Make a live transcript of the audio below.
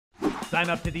Sign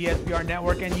up to the SBR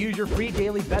Network and use your free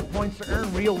daily bet points to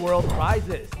earn real-world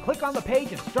prizes. Click on the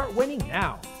page and start winning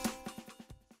now.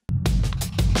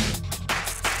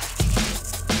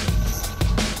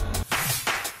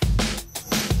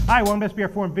 Hi, welcome to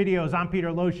SBR Forum Videos. I'm Peter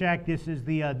Loshak. This is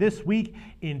the This Week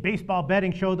in Baseball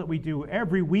betting show that we do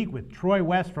every week with Troy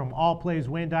West from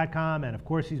allplayswin.com. And of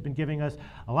course, he's been giving us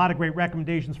a lot of great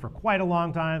recommendations for quite a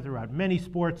long time throughout many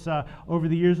sports over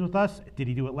the years with us. Did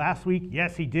he do it last week?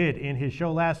 Yes, he did. In his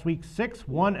show last week,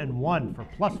 6-1-1 for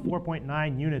plus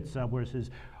 4.9 units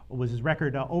was his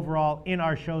record overall in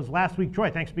our shows last week.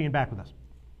 Troy, thanks for being back with us.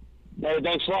 Hey,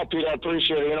 thanks a lot, Pete. I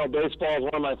appreciate it. You know, baseball is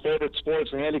one of my favorite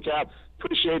sports and handicap.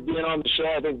 Appreciate being on the show.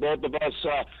 I think both of us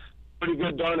pretty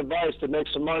good darn advice to make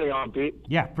some money on, Pete.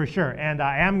 Yeah, for sure. And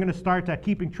I am going to start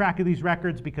keeping track of these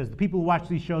records because the people who watch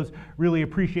these shows really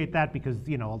appreciate that because,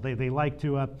 you know, they like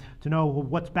to know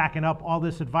what's backing up all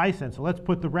this advice. And so let's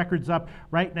put the records up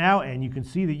right now. And you can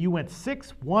see that you went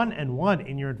 6-1-1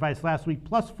 in your advice last week,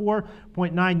 plus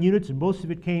 4.9 units. And most of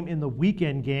it came in the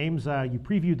weekend games. You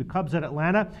previewed the Cubs at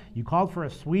Atlanta. You called for a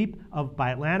sweep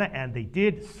by Atlanta, and they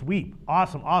did sweep.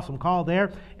 Awesome call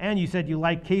there. And you said you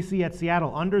liked KC at Seattle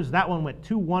unders. That one went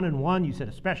 2-1-1. You said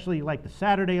especially you like the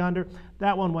Saturday under.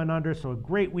 That one went under. So a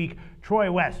great week. Troy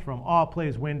West from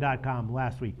allplayswin.com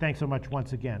last week. Thanks so much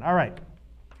once again. All right.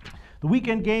 The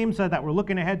weekend games that we're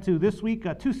looking ahead to this week,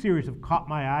 two series have caught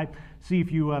my eye. See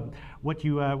if you what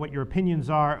your opinions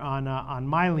are on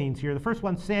my leans here. The first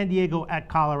one, San Diego at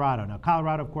Colorado. Now,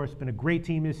 Colorado, of course, has been a great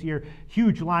team this year.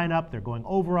 Huge lineup. They're going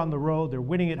over on the road. They're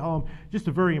winning at home. Just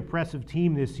a very impressive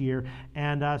team this year.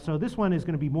 And so this one is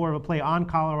going to be more of a play on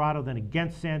Colorado than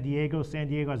against San Diego. San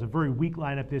Diego has a very weak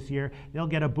lineup this year. They'll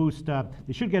get a boost.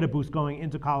 They should get a boost going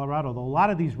into Colorado, though a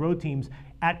lot of these road teams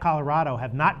at Colorado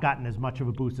have not gotten as much of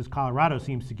a boost as Colorado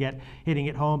seems to get hitting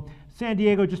at home. San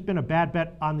Diego just been a bad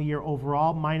bet on the year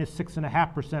overall, minus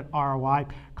 6.5% ROI.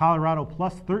 Colorado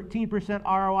plus 13%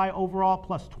 ROI overall,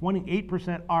 plus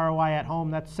 28% ROI at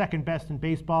home. That's second best in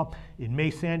baseball. In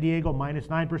May, San Diego minus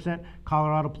 9%,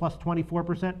 Colorado plus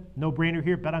 24%. No brainer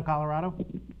here, bet on Colorado.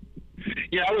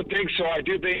 Yeah, I would think so. I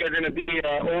do think they're going to be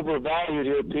overvalued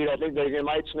here, Pete. I think they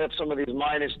might sniff some of these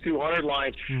minus 200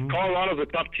 lines. Mm-hmm. Colorado's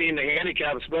a tough team to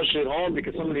handicap, especially at home,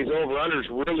 because some of these over-unders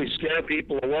really scare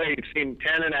people away. You've seen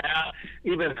 10.5,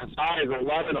 even as high as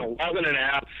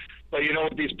 11.5. But, you know,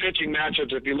 with these pitching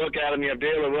matchups, if you look at them, you have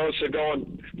De La Rosa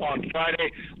going on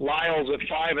Friday, Lyles at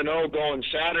 5-0 going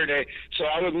Saturday. So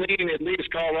I would lean at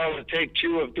least Colorado to take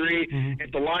 2 of 3. Mm-hmm.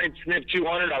 If the line sniffed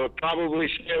 200, I would probably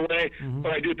stay away. Mm-hmm.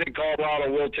 But I do think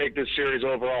Colorado will take this series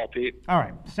overall, Pete. All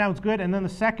right, sounds good. And then the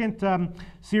second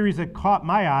series that caught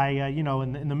my eye, you know,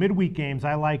 in the midweek games,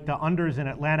 I like the unders in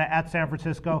Atlanta at San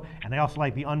Francisco, and I also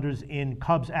like the unders in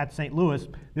Cubs at St. Louis.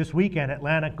 This weekend,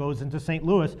 Atlanta goes into St.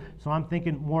 Louis, so I'm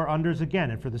thinking more unders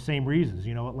again, and for the same reasons.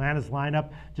 You know, Atlanta's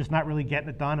lineup just not really getting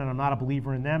it done, and I'm not a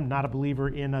believer in them. Not a believer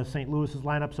in St. Louis's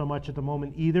lineup so much at the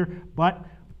moment either. But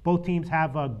both teams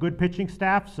have good pitching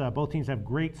staffs. Both teams have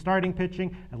great starting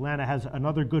pitching. Atlanta has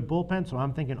another good bullpen, so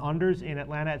I'm thinking unders in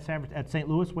Atlanta at St.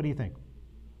 Louis. What do you think?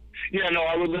 Yeah, no,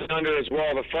 I would look under as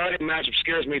well. The Friday matchup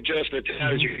scares me just a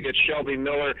tad as you could get Shelby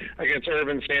Miller against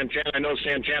Irvin Santana. I know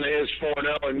Santana is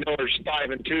 4-0 and Miller's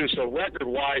 5-2, so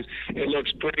record-wise it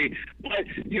looks pretty. But,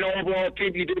 you know, overall,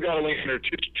 Pete, you do got to lean under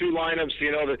two lineups,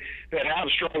 you know, that have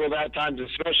struggled at times,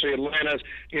 especially Atlanta's.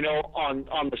 You know,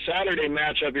 on the Saturday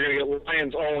matchup, you're going to get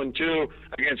Lions 0-2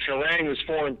 against Harang, who's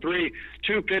 4-3.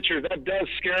 Two pitchers, that does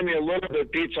scare me a little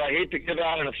bit, Pete, so I hate to give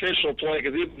out an official play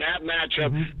because even that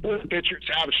matchup, both pitchers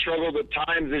have struggled at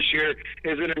times this year.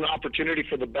 Is it an opportunity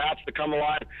for the bats to come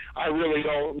alive? I really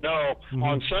don't know.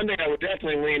 On Sunday, I would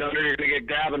definitely lean under. You're going to get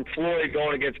Gavin Floyd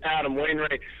going against Adam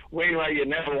Wainwright. Wainwright, you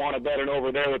never want to bet an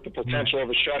over there with the potential of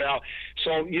a shutout.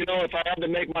 So, you know, if I had to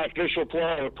make my official play,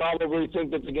 I would probably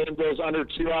think that the game goes under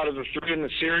 2 out of the 3 in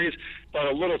the series, but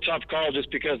a little tough call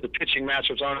just because the pitching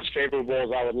matchups aren't as favorable as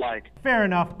I would like. Fair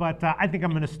enough, but I think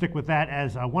I'm going to stick with that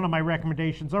as one of my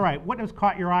recommendations. All right, what has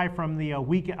caught your eye from the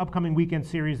upcoming weekend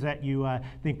series that you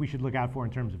think we should look out for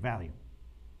in terms of value?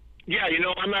 Yeah, you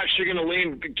know, I'm actually going to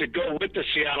lean to go with the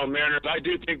Seattle Mariners. I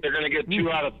do think they're going to get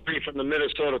 2 out of 3 from the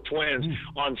Minnesota Twins.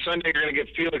 On Sunday, you're going to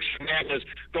get Felix Hernandez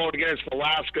going against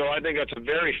Velasco. I think that's a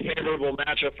very favorable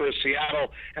matchup for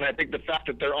Seattle, and I think the fact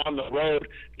that they're on the road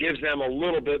gives them a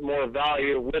little bit more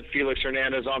value with Felix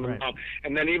Hernandez on the mound.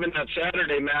 And then even that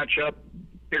Saturday matchup,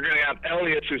 you're going to have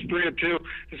Elliott, who's 3-2.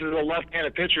 This is a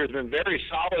left-handed pitcher who's been very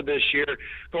solid this year,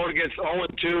 going against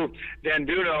 0-2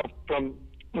 Danduno from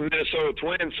Minnesota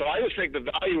Twins. So I just think the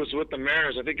value is with the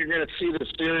Mariners. I think you're going to see the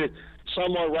series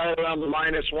somewhat right around the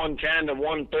minus 110 to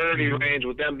 130 range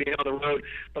with them being on the road.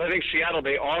 But I think Seattle,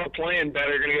 they are playing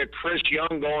better. Going to get Chris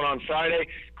Young going on Friday.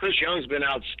 Chris Young's been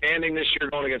outstanding this year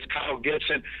going against Kyle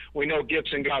Gibson. We know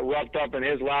Gibson got roughed up in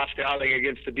his last outing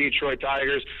against the Detroit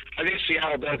Tigers. I think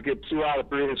Seattle does get 2 out of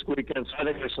 3 this weekend, so I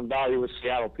think there's some value with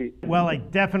Seattle, Pete. Well, I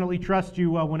definitely trust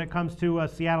you when it comes to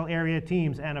Seattle area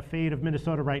teams, and a fade of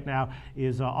Minnesota right now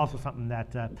is also something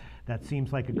that that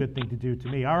seems like a good thing to do to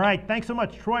me. All right, thanks so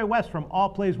much, Troy West from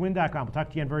allplayswin.com. We'll talk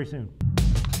to you again very soon.